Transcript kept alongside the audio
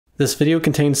This video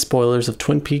contains spoilers of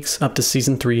Twin Peaks up to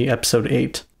Season 3, Episode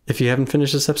 8. If you haven't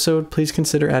finished this episode, please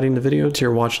consider adding the video to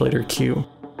your watch later queue.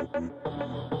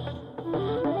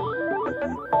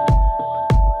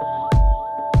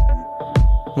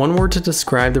 One word to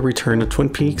describe the return of Twin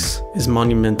Peaks is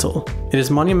monumental. It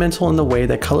is monumental in the way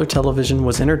that color television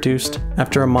was introduced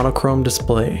after a monochrome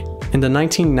display. In the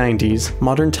 1990s,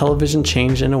 modern television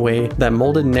changed in a way that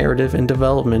molded narrative and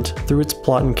development through its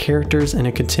plot and characters in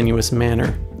a continuous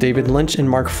manner. David Lynch and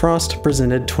Mark Frost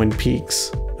presented Twin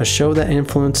Peaks, a show that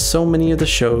influenced so many of the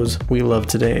shows we love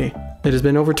today. It has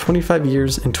been over 25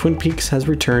 years and Twin Peaks has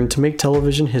returned to make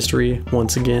television history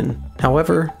once again.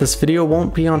 However, this video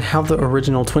won't be on how the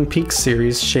original Twin Peaks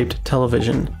series shaped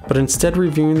television, but instead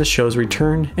reviewing the show's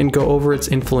return and go over its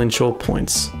influential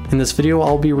points. In this video,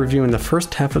 I'll be reviewing the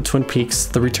first half of Twin Peaks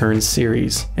The Return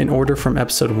series, in order from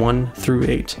episode 1 through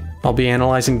 8. I'll be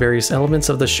analyzing various elements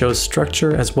of the show's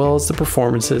structure as well as the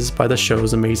performances by the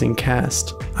show's amazing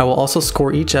cast. I will also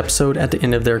score each episode at the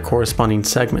end of their corresponding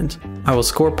segment. I will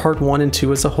score part 1 and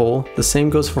 2 as a whole, the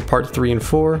same goes for part 3 and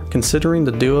 4, considering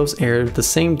the duos aired the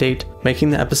same date,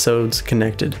 making the episodes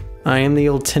connected. I am the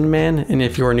Old Tin Man, and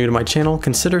if you are new to my channel,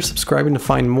 consider subscribing to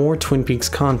find more Twin Peaks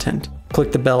content.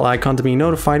 Click the bell icon to be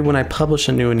notified when I publish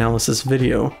a new analysis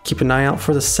video. Keep an eye out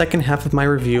for the second half of my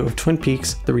review of Twin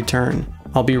Peaks The Return.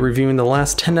 I'll be reviewing the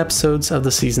last 10 episodes of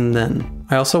the season then.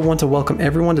 I also want to welcome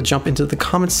everyone to jump into the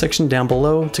comments section down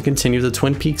below to continue the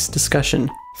Twin Peaks discussion.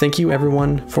 Thank you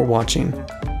everyone for watching.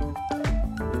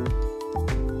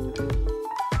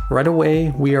 Right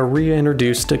away, we are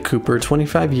reintroduced to Cooper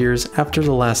 25 years after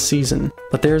the last season,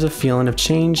 but there is a feeling of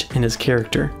change in his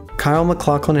character. Kyle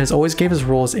MacLachlan has always gave his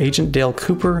role as Agent Dale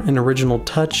Cooper an original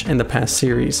touch in the past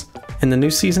series. In the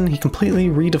new season, he completely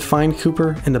redefined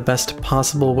Cooper in the best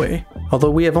possible way.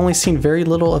 Although we have only seen very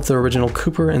little of the original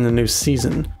Cooper in the new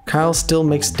season, Kyle still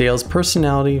makes Dale's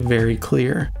personality very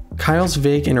clear. Kyle's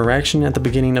vague interaction at the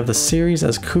beginning of the series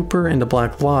as Cooper in the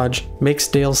Black Lodge makes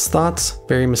Dale's thoughts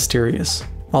very mysterious,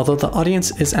 although the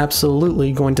audience is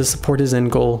absolutely going to support his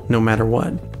end goal no matter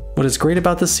what. What is great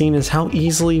about this scene is how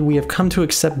easily we have come to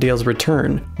accept Dale's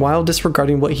return, while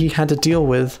disregarding what he had to deal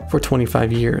with for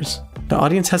 25 years. The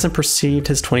audience hasn't perceived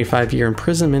his 25-year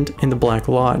imprisonment in the Black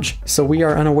Lodge, so we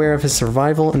are unaware of his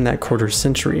survival in that quarter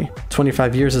century.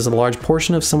 25 years is a large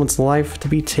portion of someone's life to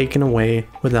be taken away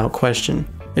without question.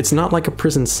 It's not like a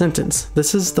prison sentence,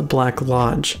 this is the Black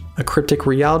Lodge, a cryptic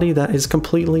reality that is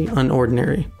completely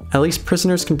unordinary. At least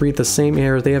prisoners can breathe the same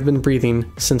air they have been breathing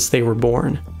since they were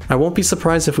born. I won't be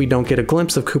surprised if we don't get a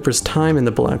glimpse of Cooper's time in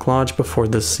the Black Lodge before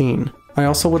this scene. I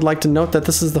also would like to note that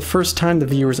this is the first time the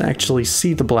viewers actually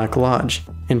see the Black Lodge.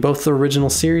 In both the original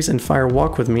series and Fire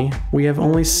Walk With Me, we have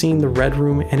only seen the Red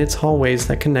Room and its hallways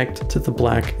that connect to the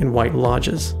Black and White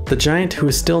Lodges. The giant, who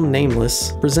is still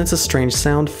nameless, presents a strange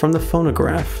sound from the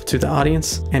phonograph to the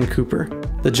audience and Cooper.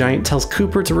 The giant tells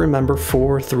Cooper to remember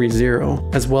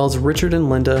 430, as well as Richard and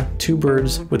Linda, two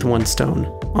birds with one stone.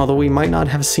 Although we might not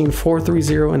have seen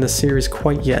 430 in the series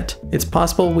quite yet, it's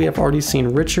possible we have already seen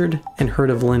Richard and heard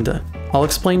of Linda. I'll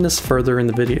explain this further in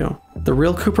the video. The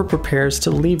real Cooper prepares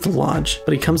to leave the lodge,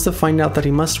 but he comes to find out that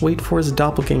he must wait for his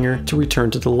doppelganger to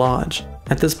return to the lodge.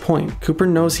 At this point, Cooper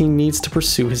knows he needs to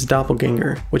pursue his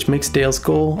doppelganger, which makes Dale's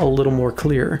goal a little more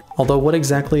clear, although what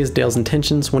exactly is Dale's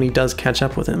intentions when he does catch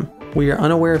up with him? We are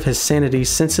unaware of his sanity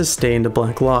since his stay in the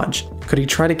Black Lodge. Could he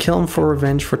try to kill him for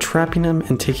revenge for trapping him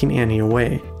and taking Annie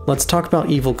away? Let's talk about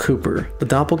Evil Cooper, the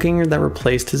doppelganger that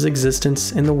replaced his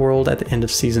existence in the world at the end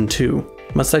of Season 2.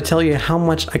 Must I tell you how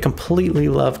much I completely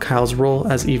love Kyle's role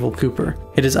as Evil Cooper.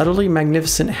 It is utterly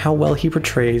magnificent how well he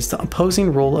portrays the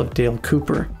opposing role of Dale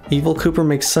Cooper. Evil Cooper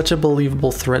makes such a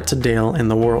believable threat to Dale and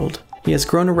the world. He has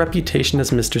grown a reputation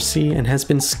as Mr. C and has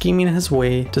been scheming his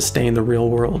way to stay in the real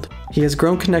world. He has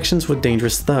grown connections with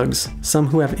dangerous thugs, some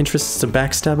who have interests to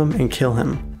backstab him and kill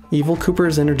him. Evil Cooper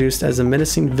is introduced as a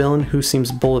menacing villain who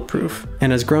seems bulletproof,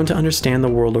 and has grown to understand the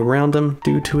world around him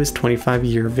due to his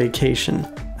 25-year vacation.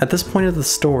 At this point of the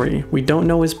story, we don't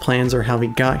know his plans or how he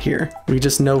got here, we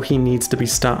just know he needs to be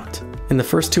stopped. In the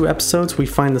first 2 episodes, we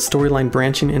find the storyline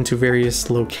branching into various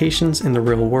locations in the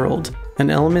real world, an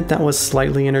element that was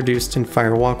slightly introduced in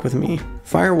Fire Walk With Me.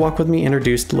 Fire Walk With Me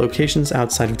introduced locations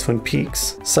outside of Twin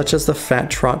Peaks, such as the Fat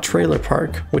Trot Trailer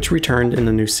Park, which returned in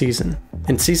the new season.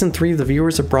 In Season 3, the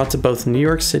viewers are brought to both New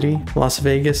York City, Las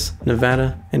Vegas,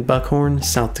 Nevada, and Buckhorn,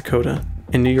 South Dakota.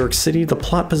 In New York City, the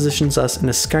plot positions us in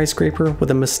a skyscraper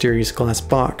with a mysterious glass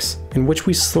box, in which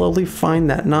we slowly find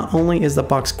that not only is the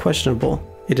box questionable,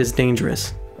 it is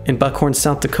dangerous. In Buckhorn,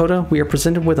 South Dakota, we are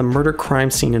presented with a murder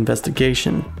crime scene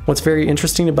investigation. What's very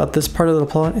interesting about this part of the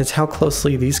plot is how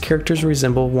closely these characters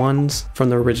resemble ones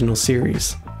from the original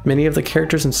series. Many of the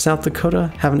characters in South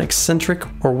Dakota have an eccentric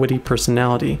or witty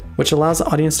personality, which allows the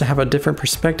audience to have a different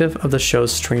perspective of the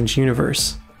show's strange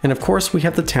universe. And of course, we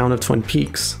have the town of Twin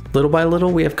Peaks. Little by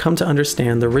little, we have come to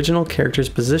understand the original character's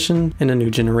position in a new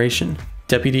generation.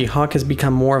 Deputy Hawk has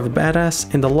become more of a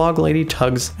badass, and the log lady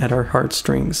tugs at our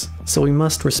heartstrings, so we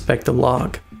must respect the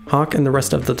log. Hawk and the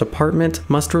rest of the department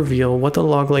must reveal what the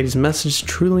log lady's message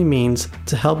truly means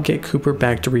to help get Cooper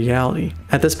back to reality.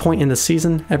 At this point in the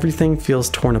season, everything feels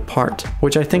torn apart,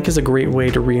 which I think is a great way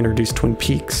to reintroduce Twin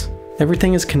Peaks.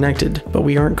 Everything is connected, but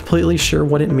we aren't completely sure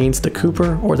what it means to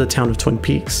Cooper or the town of Twin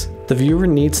Peaks. The viewer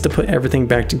needs to put everything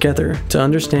back together to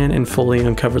understand and fully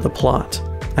uncover the plot.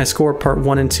 I score part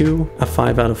 1 and 2 a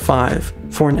 5 out of 5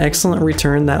 for an excellent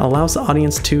return that allows the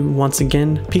audience to, once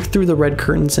again, peek through the red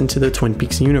curtains into the Twin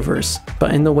Peaks universe,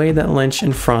 but in the way that Lynch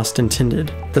and Frost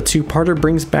intended. The two-parter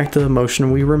brings back the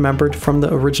emotion we remembered from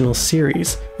the original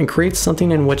series and creates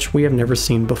something in which we have never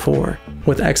seen before.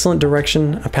 With excellent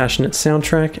direction, a passionate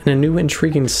soundtrack, and a new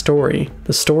intriguing story,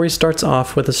 the story starts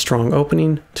off with a strong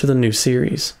opening to the new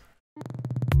series.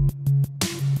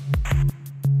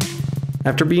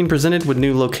 After being presented with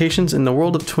new locations in the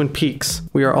world of Twin Peaks,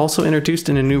 we are also introduced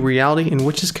in a new reality in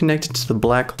which is connected to the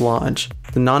Black Lodge,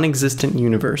 the non-existent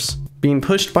universe. Being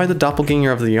pushed by the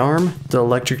doppelganger of the arm, the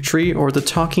electric tree, or the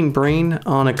talking brain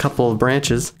on a couple of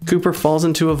branches, Cooper falls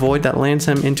into a void that lands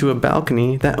him into a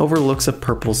balcony that overlooks a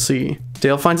purple sea.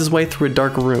 Dale finds his way through a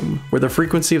dark room, where the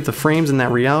frequency of the frames in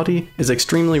that reality is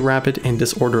extremely rapid and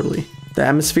disorderly. The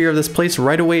atmosphere of this place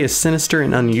right away is sinister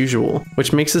and unusual,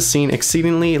 which makes the scene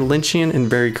exceedingly Lynchian and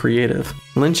very creative.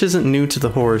 Lynch isn't new to the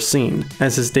horror scene,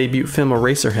 as his debut film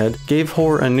Eraserhead gave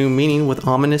horror a new meaning with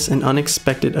ominous and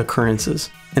unexpected occurrences.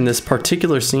 In this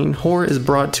particular scene, horror is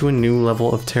brought to a new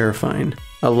level of terrifying.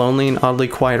 A lonely and oddly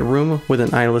quiet room with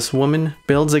an eyeless woman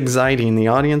builds anxiety in the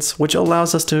audience, which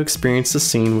allows us to experience the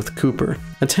scene with Cooper.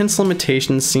 A tense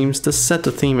limitation seems to set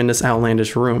the theme in this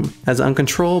outlandish room, as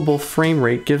uncontrollable frame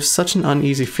rate gives such an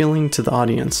uneasy feeling to the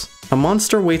audience. A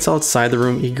monster waits outside the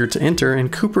room eager to enter,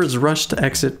 and Cooper is rushed to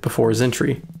exit before his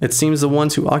entry. It seems the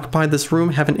ones who occupied this room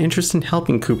have an interest in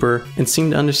helping Cooper and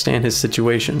seem to understand his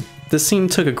situation. This scene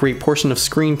took a great portion of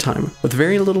screen time, with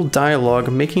very little dialogue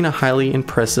making a highly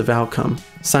impressive outcome.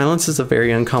 Silence is a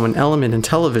very uncommon element in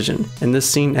television, and this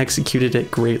scene executed it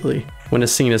greatly. When a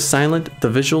scene is silent, the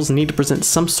visuals need to present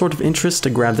some sort of interest to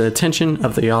grab the attention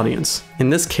of the audience. In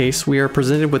this case, we are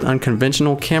presented with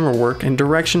unconventional camera work and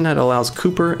direction that allows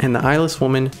Cooper and the eyeless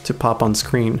woman to pop on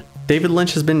screen. David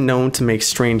Lynch has been known to make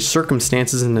strange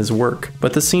circumstances in his work,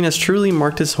 but the scene has truly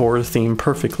marked his horror theme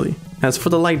perfectly. As for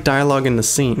the light dialogue in the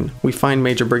scene, we find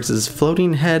Major Briggs's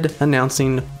floating head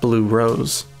announcing Blue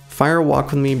Rose. Fire Walk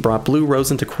With Me brought Blue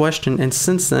Rose into question, and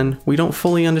since then, we don't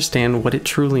fully understand what it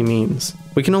truly means.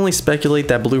 We can only speculate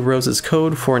that Blue Rose is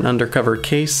code for an undercover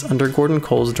case under Gordon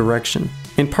Cole's direction.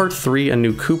 In part 3, a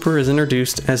new Cooper is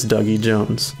introduced as Dougie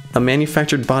Jones, a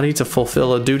manufactured body to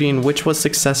fulfill a duty in which was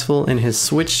successful in his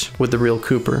switch with the real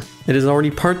Cooper. It is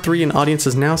already part 3 and audience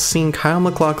is now seeing Kyle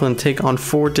MacLachlan take on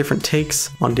 4 different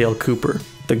takes on Dale Cooper.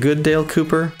 The good Dale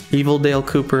Cooper, evil Dale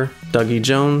Cooper, Dougie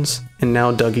Jones, and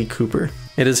now Dougie Cooper.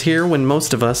 It is here when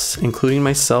most of us, including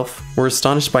myself, were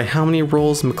astonished by how many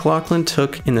roles MacLachlan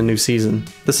took in the new season.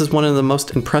 This is one of the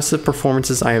most impressive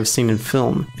performances I have seen in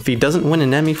film. If he doesn't win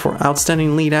an Emmy for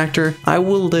Outstanding Lead Actor, I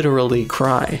will literally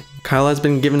cry. Kyle has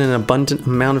been given an abundant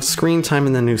amount of screen time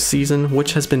in the new season,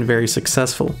 which has been very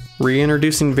successful.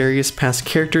 Reintroducing various past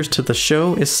characters to the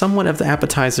show is somewhat of the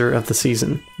appetizer of the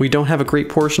season. We don't have a great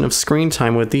portion of screen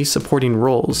time with these supporting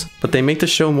roles, but they make the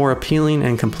show more appealing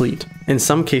and complete. In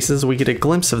some cases, we get a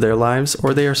glimpse of their lives,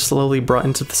 or they are slowly brought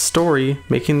into the story,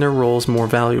 making their roles more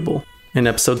valuable. In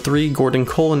episode 3, Gordon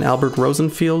Cole and Albert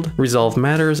Rosenfield resolve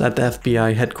matters at the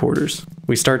FBI headquarters.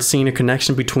 We start seeing a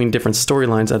connection between different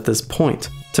storylines at this point.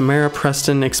 Tamara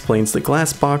Preston explains the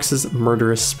glass box's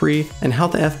murderous spree and how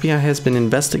the FBI has been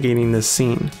investigating this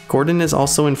scene. Gordon is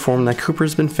also informed that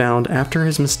Cooper's been found after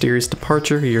his mysterious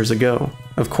departure years ago.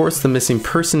 Of course, the missing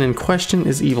person in question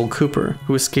is Evil Cooper,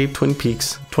 who escaped Twin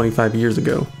Peaks 25 years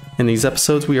ago. In these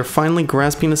episodes, we are finally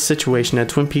grasping the situation at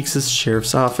Twin Peaks'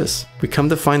 sheriff's office. We come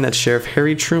to find that Sheriff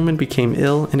Harry Truman became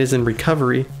ill and is in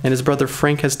recovery, and his brother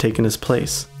Frank has taken his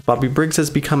place. Bobby Briggs has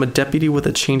become a deputy with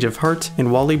a change of heart,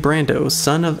 and Wally Brando,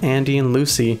 son of Andy and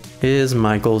Lucy, is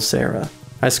Michael Cera.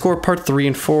 I score part 3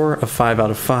 and 4 a 5 out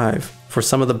of 5. for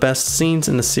some of the best scenes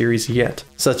in the series yet,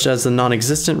 such as the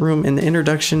non-existent room in the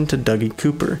introduction to Dougie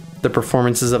Cooper. The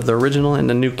performances of the original and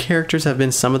the new characters have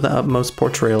been some of the utmost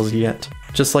portrayals yet.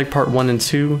 Just like part 1 and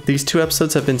 2, these 2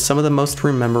 episodes have been some of the most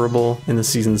memorable in the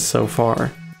seasons so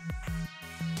far.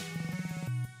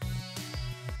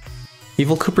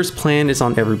 Evil Cooper's plan is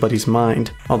on everybody's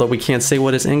mind, although we can't say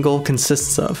what his end goal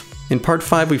consists of. In part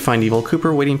 5, we find Evil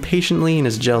Cooper waiting patiently in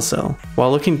his jail cell. While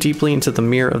looking deeply into the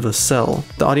mirror of the cell,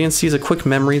 the audience sees a quick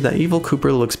memory that Evil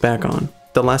Cooper looks back on.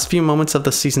 The last few moments of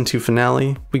the season 2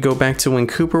 finale, we go back to when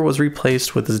Cooper was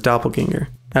replaced with his doppelganger.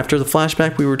 After the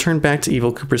flashback, we return back to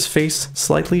Evil Cooper's face,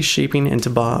 slightly shaping into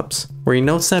Bob's, where he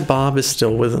notes that Bob is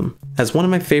still with him. As one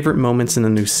of my favorite moments in the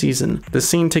new season, the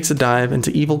scene takes a dive into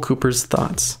Evil Cooper's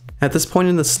thoughts. At this point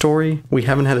in the story, we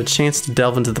haven't had a chance to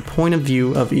delve into the point of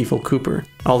view of Evil Cooper.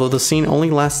 Although the scene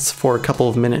only lasts for a couple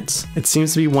of minutes, it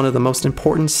seems to be one of the most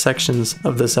important sections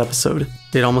of this episode.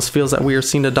 It almost feels that we are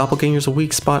seeing the doppelganger's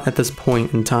weak spot at this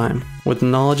point in time. With the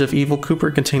knowledge of Evil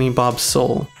Cooper containing Bob's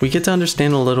soul, we get to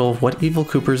understand a little of what Evil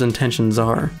Cooper's intentions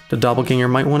are. The doppelganger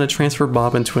might want to transfer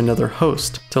Bob into another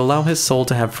host to allow his soul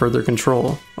to have further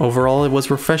control. Overall, it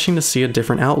was refreshing to see a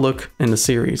different outlook in the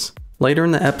series. Later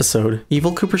in the episode,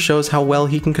 Evil Cooper shows how well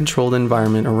he can control the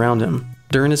environment around him.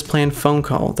 During his planned phone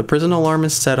call, the prison alarm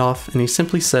is set off and he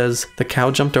simply says, "The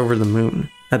cow jumped over the moon."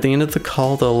 At the end of the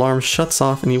call, the alarm shuts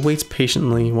off and he waits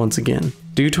patiently once again.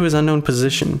 Due to his unknown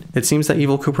position, it seems that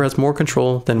Evil Cooper has more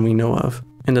control than we know of.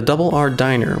 In the Double R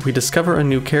Diner, we discover a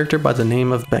new character by the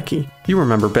name of Becky. You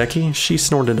remember Becky? She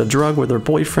snorted a drug with her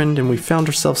boyfriend and we found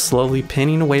ourselves slowly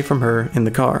panning away from her in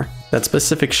the car. That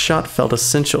specific shot felt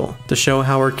essential to show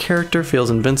how her character feels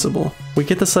invincible. We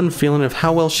get the sudden feeling of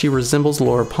how well she resembles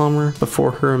Laura Palmer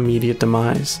before her immediate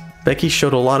demise. Becky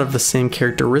showed a lot of the same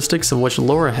characteristics of which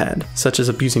Laura had, such as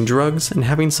abusing drugs and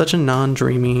having such a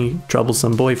non-dreamy,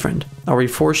 troublesome boyfriend. Are we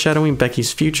foreshadowing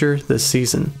Becky's future this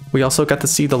season? We also got to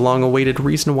see the long-awaited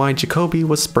reason why Jacoby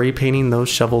was spray painting those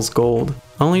shovels gold.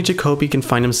 Only Jacoby can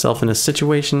find himself in a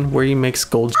situation where he makes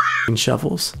gold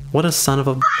shovels. What a son of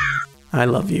a I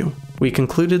love you. We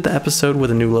concluded the episode with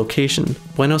a new location,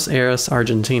 Buenos Aires,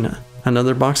 Argentina.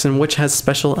 Another box in which has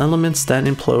special elements that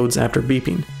implodes after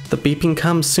beeping. The beeping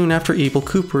comes soon after Evil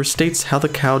Cooper states how the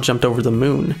cow jumped over the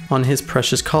moon on his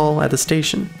precious call at the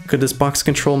station. Could this box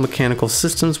control mechanical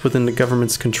systems within the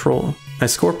government's control? I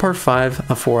score part 5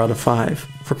 a 4 out of 5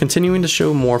 for continuing to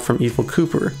show more from Evil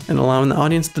Cooper and allowing the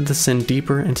audience to descend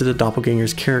deeper into the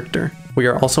doppelganger's character. We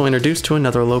are also introduced to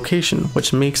another location,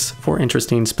 which makes for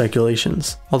interesting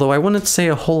speculations. Although I wouldn't say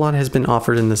a whole lot has been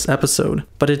offered in this episode,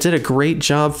 but it did a great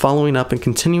job following up and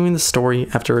continuing the story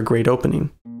after a great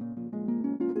opening.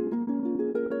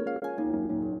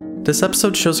 This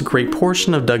episode shows a great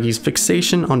portion of Dougie's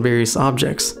fixation on various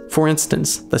objects, for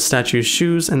instance, the statue's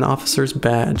shoes and the officer's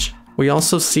badge. We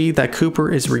also see that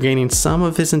Cooper is regaining some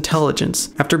of his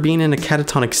intelligence after being in a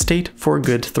catatonic state for a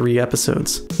good 3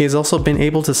 episodes. He has also been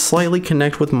able to slightly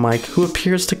connect with Mike, who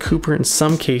appears to Cooper in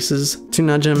some cases to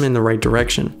nudge him in the right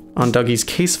direction. On Dougie's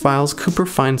case files, Cooper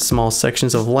finds small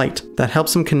sections of light that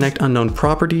helps him connect unknown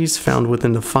properties found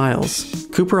within the files.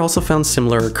 Cooper also found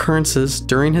similar occurrences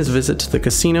during his visit to the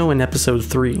casino in episode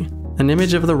 3. An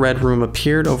image of the Red Room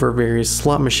appeared over various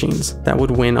slot machines that would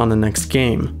win on the next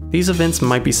game. These events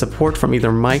might be support from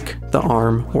either Mike, the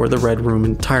Arm, or the Red Room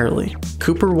entirely.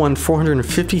 Cooper won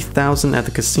 $450,000 at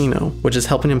the casino, which is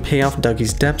helping him pay off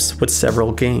Dougie's debts with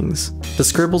several gangs. The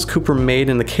scribbles Cooper made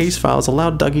in the case files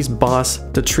allowed Dougie's boss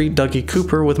to treat Dougie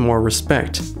Cooper with more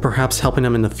respect, perhaps helping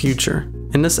him in the future.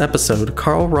 In this episode,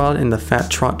 Carl Rod in the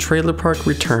Fat Trot Trailer Park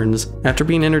returns after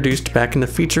being introduced back in the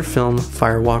feature film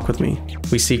Fire Walk With Me.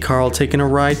 We see Carl taking a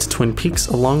ride to Twin Peaks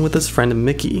along with his friend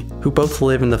Mickey, who both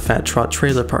live in the Fat Trot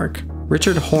Trailer Park.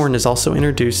 Richard Horn is also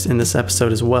introduced in this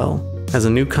episode as well. As a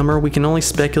newcomer, we can only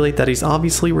speculate that he's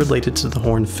obviously related to the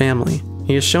Horn family.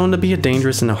 He is shown to be a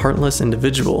dangerous and a heartless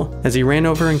individual, as he ran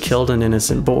over and killed an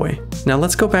innocent boy. Now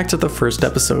let's go back to the first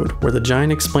episode, where the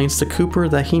Giant explains to Cooper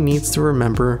that he needs to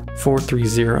remember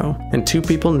 430, and 2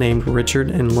 people named Richard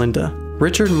and Linda.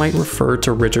 Richard might refer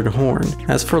to Richard Horn.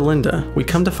 As for Linda, we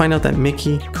come to find out that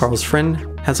Mickey, Carl's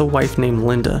friend, has a wife named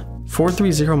Linda.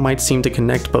 430 might seem to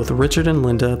connect both Richard and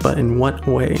Linda, but in what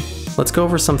way? Let's go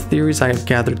over some theories I have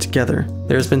gathered together.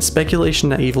 There has been speculation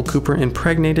that Evil Cooper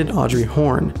impregnated Audrey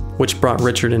Horn, which brought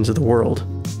Richard into the world.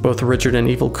 Both Richard and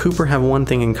Evil Cooper have one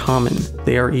thing in common: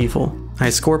 they are evil. I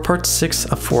score part 6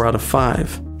 a 4 out of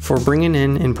 5 for bringing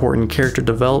in important character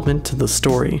development to the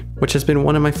story, which has been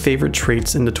one of my favorite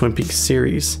traits in the Twin Peaks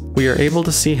series. We are able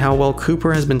to see how well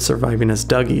Cooper has been surviving as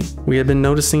Dougie. We have been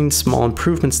noticing small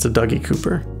improvements to Dougie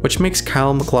Cooper, which makes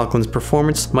Kyle MacLachlan's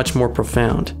performance much more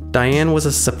profound. Diane was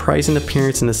a surprising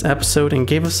appearance in this episode and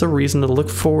gave us a reason to look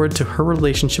forward to her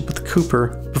relationship with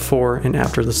Cooper before and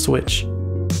after the switch.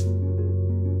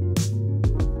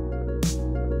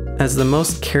 As the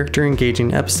most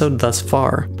character-engaging episode thus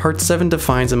far, Part 7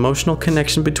 defines emotional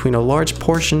connection between a large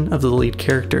portion of the lead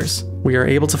characters. We are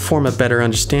able to form a better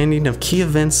understanding of key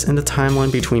events in the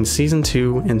timeline between Season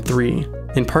 2 and 3.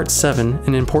 In Part 7,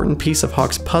 an important piece of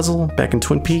Hawk's puzzle back in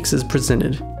Twin Peaks is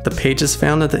presented. The pages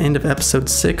found at the end of Episode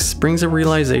 6 brings a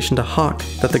realization to Hawk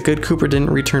that the good Cooper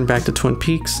didn't return back to Twin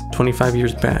Peaks 25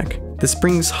 years back. This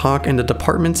brings Hawk and the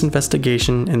department's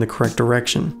investigation in the correct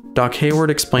direction. Doc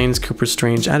Hayward explains Cooper's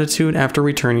strange attitude after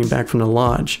returning back from the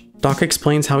lodge. Doc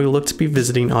explains how he looked to be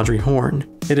visiting Audrey Horne.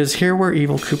 It is here where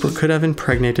evil Cooper could have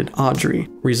impregnated Audrey,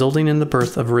 resulting in the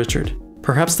birth of Richard.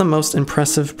 Perhaps the most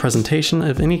impressive presentation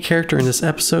of any character in this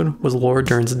episode was Laura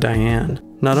Dern's Diane.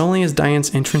 Not only is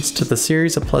Diane's entrance to the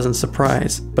series a pleasant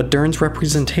surprise, but Dern's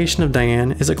representation of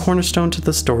Diane is a cornerstone to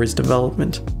the story's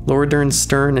development. Laura Dern's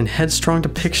stern and headstrong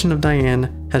depiction of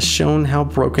Diane has shown how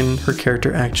broken her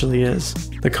character actually is.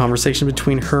 The conversation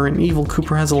between her and evil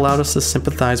Cooper has allowed us to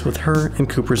sympathize with her and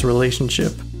Cooper's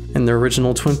relationship. In the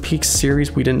original Twin Peaks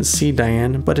series, we didn't see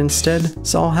Diane, but instead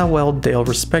saw how well Dale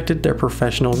respected their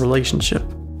professional relationship.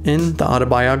 In the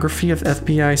autobiography of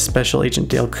FBI Special Agent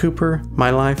Dale Cooper, My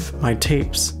Life, My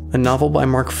Tapes, a novel by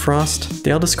Mark Frost,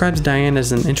 Dale describes Diane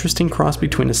as an interesting cross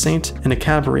between a saint and a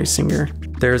cabaret singer.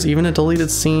 There is even a deleted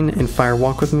scene in Fire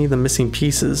Walk With Me, The Missing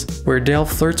Pieces, where Dale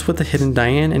flirts with the hidden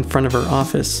Diane in front of her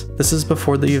office. This is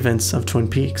before the events of Twin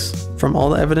Peaks. From all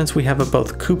the evidence we have of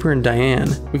both Cooper and Diane,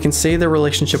 we can say their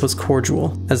relationship was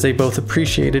cordial, as they both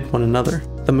appreciated one another.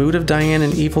 The mood of Diane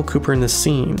and evil Cooper in this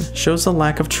scene shows the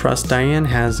lack of trust Diane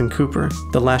has in Cooper.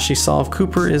 The last she saw of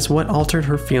Cooper is what altered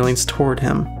her feelings toward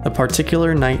him, a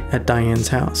particular night at Diane's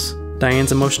house.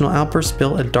 Diane's emotional outburst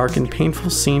built a dark and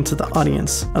painful scene to the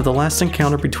audience of the last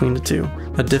encounter between the two.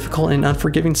 A difficult and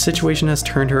unforgiving situation has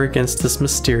turned her against this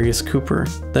mysterious Cooper.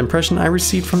 The impression I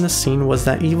received from this scene was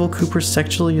that evil Cooper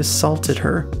sexually assaulted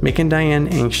her, making Diane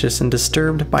anxious and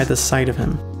disturbed by the sight of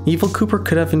him. Evil Cooper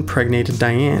could have impregnated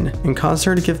Diane and caused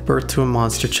her to give birth to a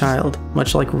monster child,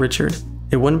 much like Richard.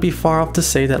 It wouldn't be far off to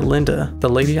say that Linda, the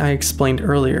lady I explained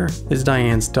earlier, is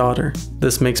Diane's daughter.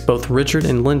 This makes both Richard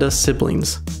and Linda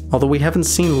siblings. Although we haven't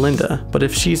seen Linda, but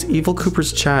if she's Evil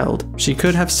Cooper's child, she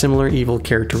could have similar evil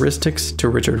characteristics to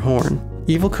Richard Horne.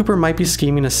 Evil Cooper might be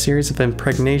scheming a series of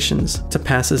impregnations to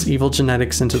pass his evil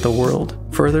genetics into the world,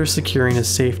 further securing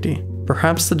his safety.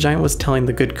 Perhaps the giant was telling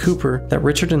the good Cooper that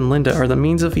Richard and Linda are the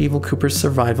means of evil Cooper's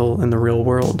survival in the real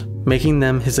world, making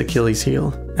them his Achilles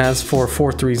heel. As for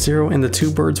 430 and the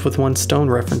two birds with one stone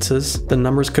references, the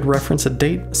numbers could reference a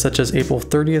date such as April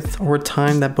 30th or a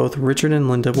time that both Richard and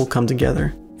Linda will come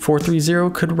together.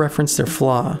 430 could reference their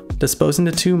flaw. Disposing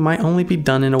the two might only be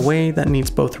done in a way that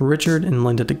needs both Richard and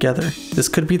Linda together. This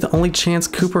could be the only chance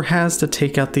Cooper has to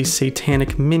take out these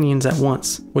satanic minions at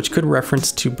once, which could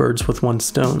reference two birds with one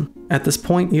stone. At this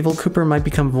point, evil Cooper might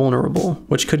become vulnerable,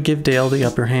 which could give Dale the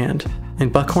upper hand. In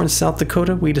Buckhorn, South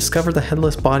Dakota, we discover the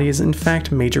headless body is in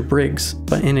fact Major Briggs,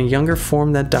 but in a younger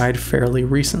form that died fairly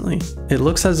recently. It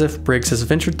looks as if Briggs has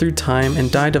ventured through time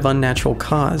and died of unnatural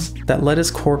cause that led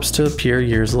his corpse to appear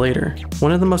years later.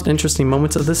 One of the most interesting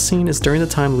moments of this scene is during the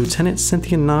time Lieutenant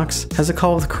Cynthia Knox has a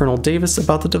call with Colonel Davis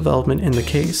about the development in the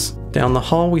case. Down the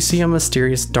hall, we see a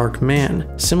mysterious dark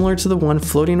man, similar to the one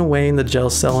floating away in the jail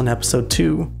cell in episode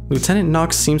 2. Lieutenant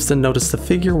Knox seems to notice the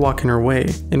figure walking her way,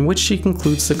 in which she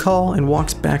concludes the call and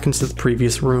walks back into the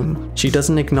previous room. She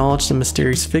doesn't acknowledge the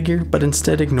mysterious figure, but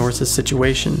instead ignores the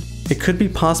situation. It could be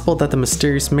possible that the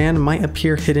mysterious man might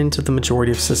appear hidden to the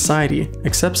majority of society,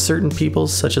 except certain people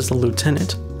such as the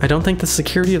lieutenant. I don't think the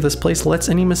security of this place lets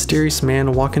any mysterious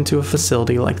man walk into a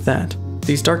facility like that.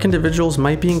 These dark individuals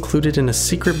might be included in a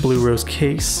secret Blue Rose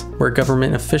case, where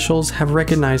government officials have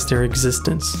recognized their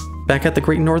existence. Back at the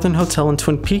Great Northern Hotel in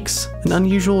Twin Peaks, an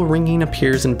unusual ringing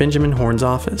appears in Benjamin Horne's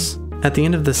office. At the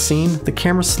end of the scene, the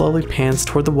camera slowly pans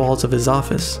toward the walls of his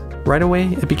office. Right away,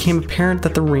 it became apparent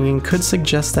that the ringing could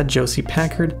suggest that Josie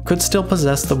Packard could still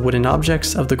possess the wooden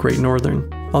objects of the Great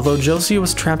Northern. Although Josie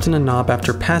was trapped in a knob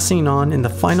after passing on in the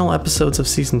final episodes of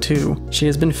Season 2, she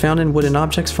has been found in wooden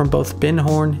objects from both Ben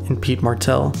Horne and Pete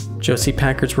Martell. Josie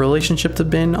Packard's relationship to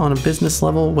Ben on a business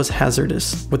level was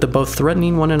hazardous, with the both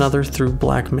threatening one another through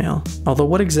blackmail. Although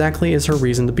what exactly is her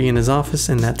reason to be in his office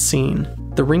in that scene?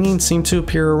 The ringing seemed to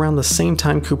appear around the same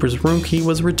time Cooper's room key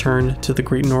was returned to the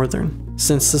Great Northern.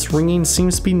 Since this ringing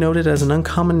seems to be noted as an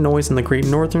uncommon noise in the Great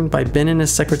Northern by Ben and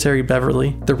his secretary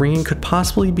Beverly, the ringing could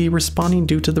possibly be responding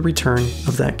due to the return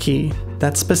of that key.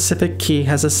 That specific key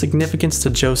has a significance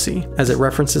to Josie, as it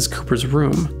references Cooper's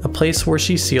room, a place where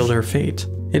she sealed her fate.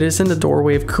 It is in the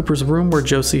doorway of Cooper's room where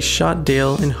Josie shot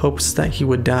Dale in hopes that he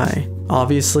would die.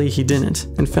 Obviously he didn't,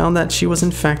 and found that she was in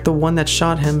fact the one that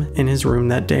shot him in his room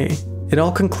that day. It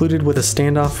all concluded with a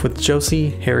standoff with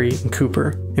Josie, Harry, and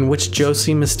Cooper, in which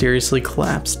Josie mysteriously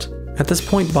collapsed. At this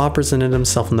point, Bob presented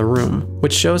himself in the room,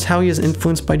 which shows how he is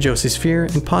influenced by Josie's fear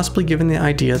and possibly given the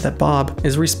idea that Bob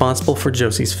is responsible for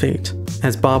Josie's fate.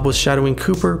 As Bob was shadowing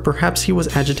Cooper, perhaps he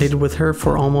was agitated with her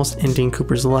for almost ending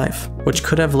Cooper's life, which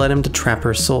could have led him to trap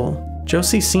her soul.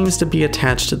 Josie seems to be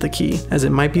attached to the key, as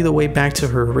it might be the way back to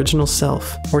her original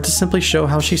self, or to simply show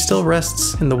how she still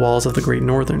rests in the walls of the Great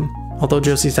Northern. Although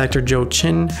Josie's actor Joe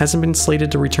Chin hasn't been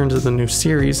slated to return to the new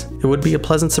series, it would be a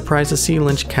pleasant surprise to see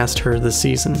Lynch cast her this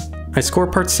season. I score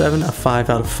part 7 a 5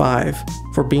 out of 5,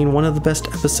 for being one of the best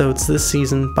episodes this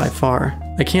season by far.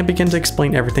 I can't begin to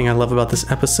explain everything I love about this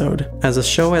episode, as the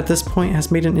show at this point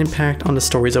has made an impact on the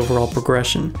story's overall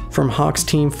progression. From Hawk's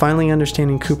team finally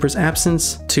understanding Cooper's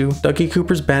absence, to Dougie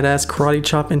Cooper's badass karate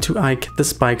chop into Ike the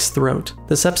Spike's throat.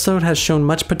 This episode has shown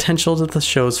much potential to the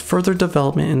show's further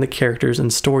development in the characters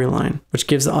and storyline, which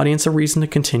gives the audience a reason to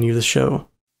continue the show.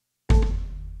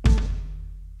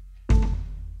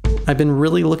 I've been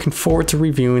really looking forward to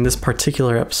reviewing this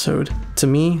particular episode. To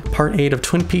me, Part 8 of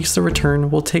Twin Peaks: The Return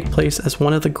will take place as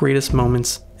one of the greatest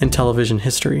moments in television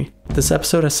history. This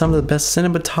episode has some of the best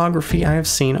cinematography I have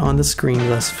seen on the screen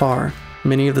thus far.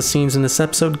 Many of the scenes in this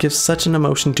episode give such an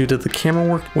emotion due to the camera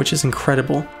work, which is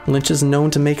incredible. Lynch is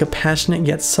known to make a passionate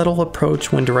yet subtle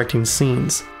approach when directing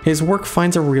scenes. His work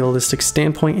finds a realistic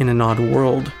standpoint in an odd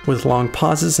world, with long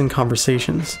pauses and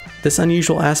conversations. This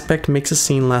unusual aspect makes a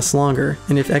scene last longer,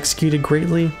 and if executed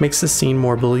greatly, makes the scene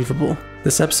more believable.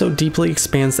 This episode deeply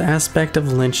expands the aspect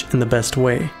of Lynch in the best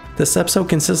way. This episode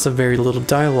consists of very little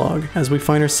dialogue, as we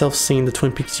find ourselves seeing the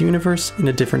Twin Peaks universe in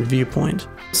a different viewpoint.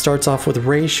 It starts off with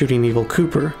Ray shooting evil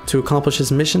Cooper to accomplish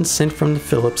his mission sent from the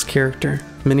Phillips character.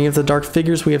 Many of the dark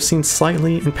figures we have seen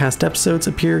slightly in past episodes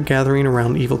appear gathering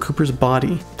around evil Cooper's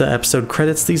body. The episode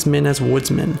credits these men as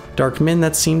woodsmen, dark men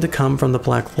that seem to come from the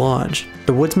Black Lodge.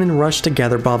 The woodsmen rush to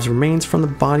gather Bob's remains from the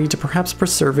body to perhaps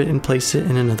preserve it and place it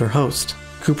in another host.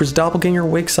 Cooper's doppelganger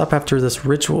wakes up after this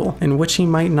ritual, in which he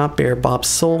might not bear Bob's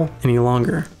soul any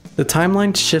longer. The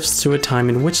timeline shifts to a time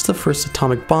in which the first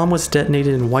atomic bomb was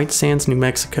detonated in White Sands, New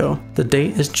Mexico. The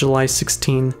date is July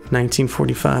 16,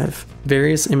 1945.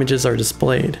 Various images are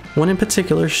displayed. One in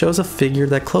particular shows a figure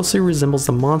that closely resembles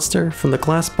the monster from the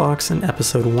glass box in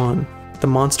episode 1. The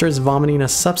monster is vomiting a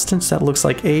substance that looks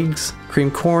like eggs,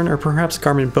 cream corn, or perhaps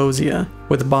garmonbozia,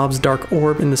 with Bob's dark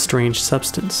orb in the strange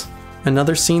substance.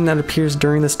 Another scene that appears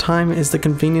during this time is the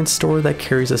convenience store that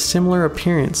carries a similar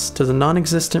appearance to the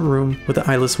non-existent room with the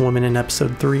eyeless woman in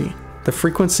episode 3. The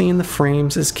frequency in the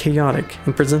frames is chaotic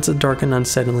and presents a dark and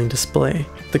unsettling display.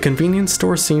 The convenience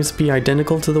store seems to be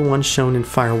identical to the one shown in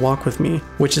Fire Walk With Me,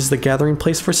 which is the gathering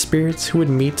place for spirits who would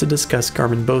meet to discuss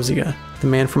garmonbozia. The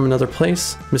man from another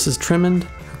place, Mrs. Tremond,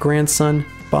 her grandson,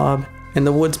 Bob, and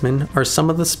the woodsman are some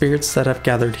of the spirits that have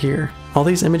gathered here. All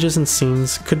these images and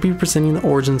scenes could be presenting the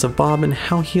origins of Bob and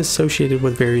how he associated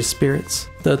with various spirits.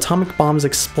 The atomic bomb's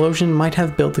explosion might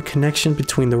have built the connection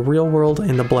between the real world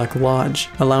and the Black Lodge,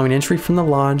 allowing entry from the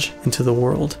lodge into the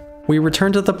world. We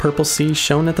return to the Purple Sea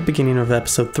shown at the beginning of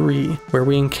episode 3, where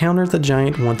we encounter the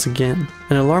giant once again.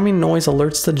 An alarming noise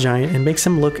alerts the giant and makes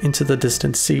him look into the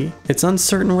distant sea. It's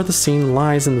uncertain where the scene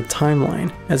lies in the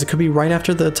timeline, as it could be right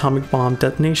after the atomic bomb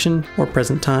detonation or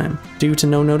present time. Due to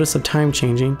no notice of time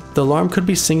changing, the alarm could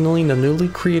be signaling the newly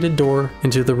created door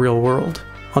into the real world.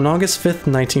 On August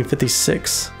 5th,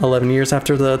 1956, 11 years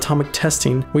after the atomic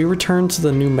testing, we return to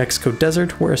the New Mexico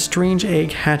desert where a strange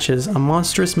egg hatches a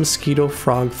monstrous mosquito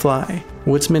frog fly.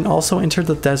 Woodsmen also enter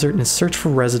the desert in search for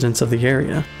residents of the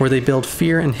area, where they build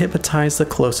fear and hypnotize the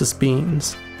closest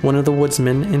beings. One of the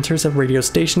woodsmen enters a radio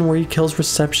station where he kills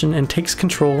reception and takes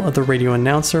control of the radio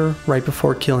announcer right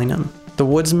before killing him. The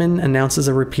woodsman announces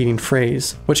a repeating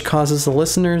phrase, which causes the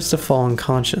listeners to fall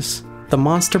unconscious. The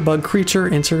monster bug creature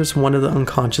enters one of the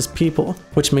unconscious people,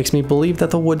 which makes me believe that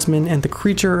the woodsman and the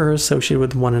creature are associated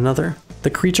with one another. The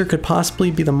creature could possibly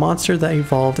be the monster that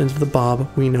evolved into the Bob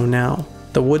we know now.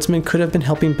 The woodsman could have been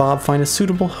helping Bob find a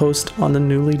suitable host on the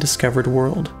newly discovered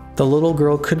world. The little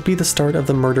girl could be the start of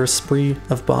the murder spree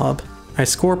of Bob. I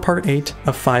score part 8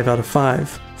 of 5 out of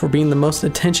 5, for being the most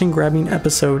attention-grabbing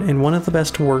episode and one of the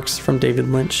best works from David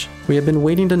Lynch. We have been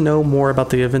waiting to know more about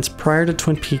the events prior to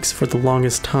Twin Peaks for the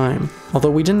longest time,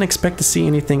 although we didn't expect to see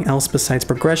anything else besides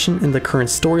progression in the current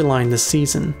storyline this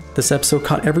season. This episode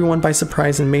caught everyone by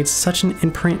surprise and made such an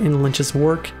imprint in Lynch's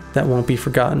work that won't be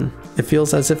forgotten. It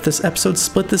feels as if this episode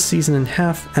split this season in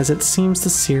half, as it seems the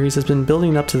series has been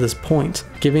building up to this point,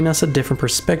 giving us a different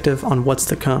perspective on what's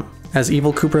to come. As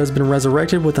Evil Cooper has been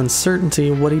resurrected with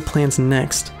uncertainty what he plans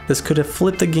next, this could have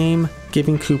flipped the game,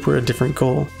 giving Cooper a different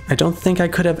goal. I don't think I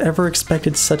could have ever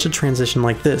expected such a transition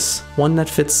like this, one that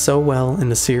fits so well in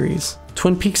the series.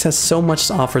 Twin Peaks has so much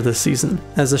to offer this season.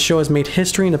 As the show has made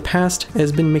history in the past, it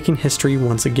has been making history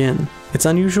once again. It's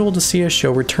unusual to see a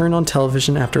show return on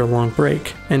television after a long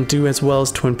break, and do as well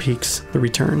as Twin Peaks: The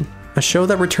Return. A show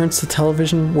that returns to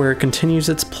television where it continues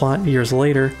its plot years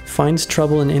later, finds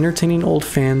trouble in entertaining old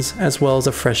fans as well as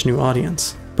a fresh new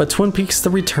audience. But Twin Peaks: The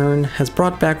Return has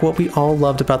brought back what we all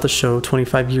loved about the show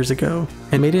 25 years ago,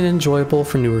 and made it enjoyable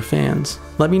for newer fans.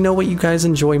 Let me know what you guys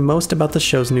enjoy most about the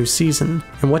show's new season,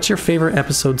 and what's your favorite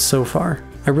episode so far.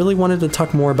 I really wanted to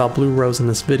talk more about Blue Rose in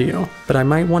this video, but I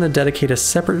might want to dedicate a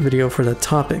separate video for that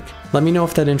topic. Let me know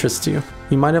if that interests you.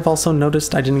 You might have also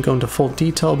noticed I didn't go into full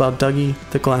detail about Dougie,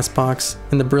 the glass box,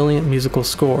 and the brilliant musical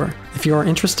score. If you are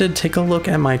interested, take a look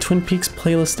at my Twin Peaks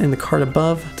playlist in the card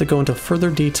above to go into further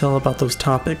detail about those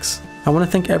topics. I want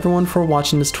to thank everyone for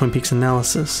watching this Twin Peaks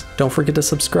analysis. Don't forget to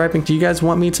subscribe, and do you guys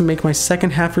want me to make my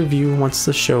second half review once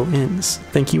the show ends?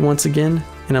 Thank you once again,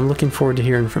 and I'm looking forward to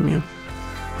hearing from you.